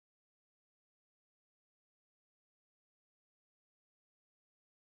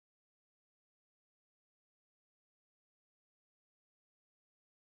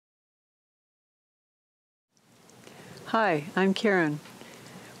Hi, I'm Karen.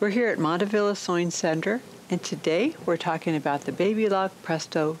 We're here at Montavilla Sewing Center, and today we're talking about the Baby Lock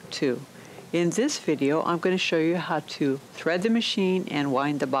Presto 2. In this video, I'm going to show you how to thread the machine and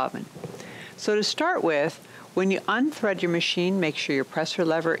wind the bobbin. So to start with, when you unthread your machine, make sure your presser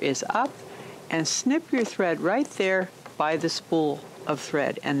lever is up and snip your thread right there by the spool of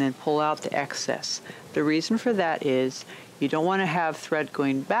thread and then pull out the excess. The reason for that is you don't want to have thread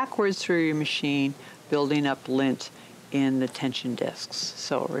going backwards through your machine, building up lint in the tension discs.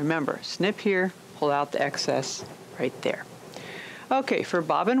 So remember, snip here, pull out the excess right there. Okay, for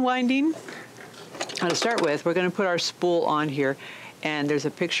bobbin winding, to start with, we're going to put our spool on here, and there's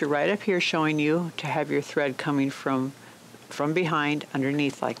a picture right up here showing you to have your thread coming from behind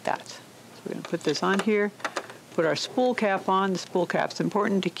underneath like that. So we're going to put this on here, put our spool cap on. The spool cap's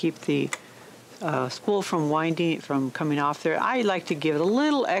important to keep the spool from coming off there. I like to give it a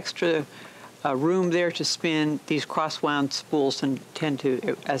little extra room there to spin. These cross-wound spools and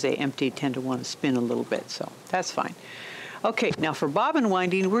as they empty, tend to want to spin a little bit, so that's fine. Okay, now for bobbin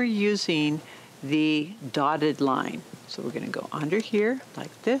winding, we're using the dotted line. So we're going to go under here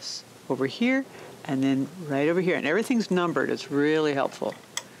like this, over here, and then right over here. And everything's numbered. It's really helpful.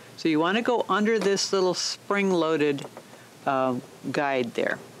 So you want to go under this little spring-loaded guide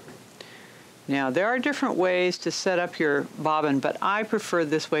there. Now, there are different ways to set up your bobbin, but I prefer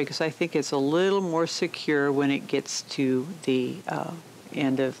this way because I think it's a little more secure when it gets to the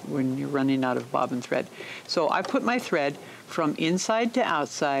end of when you're running out of bobbin thread. So I put my thread from inside to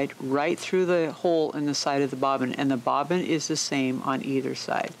outside right through the hole in the side of the bobbin, and the bobbin is the same on either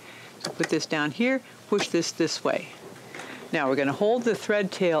side. So put this down here, push this way. Now we're going to hold the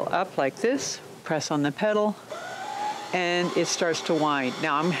thread tail up like this, press on the pedal, and it starts to wind.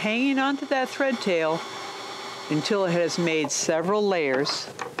 Now I'm hanging onto that thread tail until it has made several layers,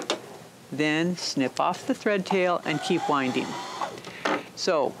 then snip off the thread tail and keep winding.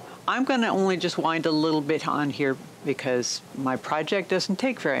 So I'm going to only just wind a little bit on here because my project doesn't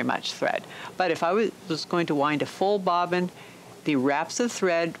take very much thread. But if I was going to wind a full bobbin, the wraps of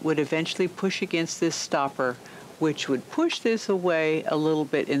thread would eventually push against this stopper, which would push this away a little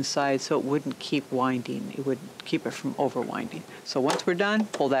bit inside so it wouldn't keep winding. It would keep it from over-winding. So once we're done,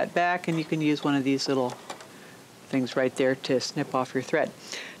 pull that back, and you can use one of these little things right there to snip off your thread.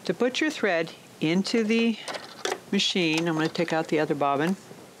 To put your thread into the machine, I'm going to take out the other bobbin.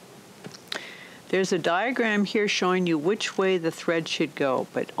 There's a diagram here showing you which way the thread should go,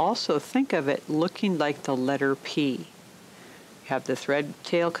 but also think of it looking like the letter P. You have the thread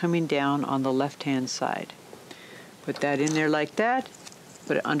tail coming down on the left-hand side. Put that in there like that,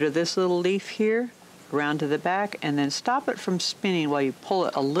 put it under this little leaf here, around to the back, and then stop it from spinning while you pull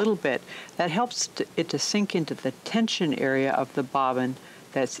it a little bit. That helps it to sink into the tension area of the bobbin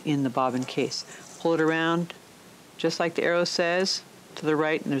that's in the bobbin case. Pull it around, just like the arrow says, to the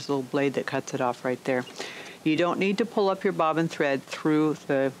right, and there's a little blade that cuts it off right there. You don't need to pull up your bobbin thread through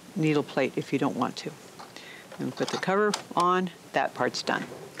the needle plate if you don't want to. And put the cover on, that part's done.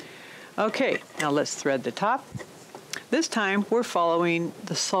 Okay, now let's thread the top. This time we're following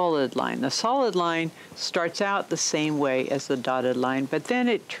the solid line. The solid line starts out the same way as the dotted line, but then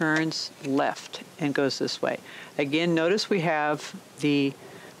it turns left and goes this way. Again, notice we have the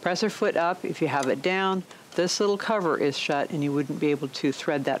presser foot up. If you have it down, this little cover is shut and you wouldn't be able to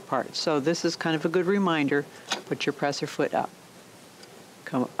thread that part. So this is kind of a good reminder. Put your presser foot up.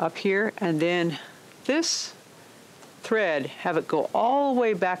 Come up here, and then this thread, have it go all the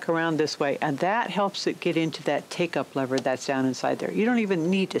way back around this way, and that helps it get into that take-up lever that's down inside there. You don't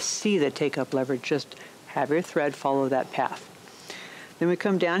even need to see the take-up lever, just have your thread follow that path. Then we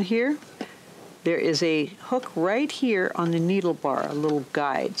come down here. There is a hook right here on the needle bar, a little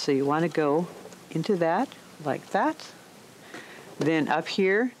guide. So you want to go into that like that. Then up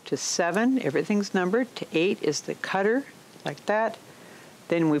here to 7, everything's numbered. To 8 is the cutter, like that.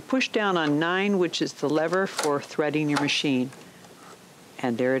 Then we push down on 9, which is the lever for threading your machine.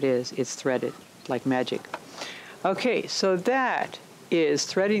 And there it is. It's threaded like magic. Okay, so that is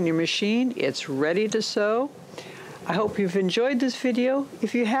threading your machine. It's ready to sew. I hope you've enjoyed this video.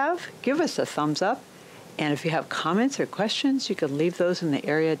 If you have, give us a thumbs up. And if you have comments or questions, you can leave those in the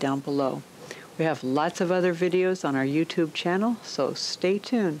area down below. We have lots of other videos on our YouTube channel, so stay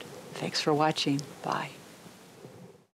tuned. Thanks for watching. Bye.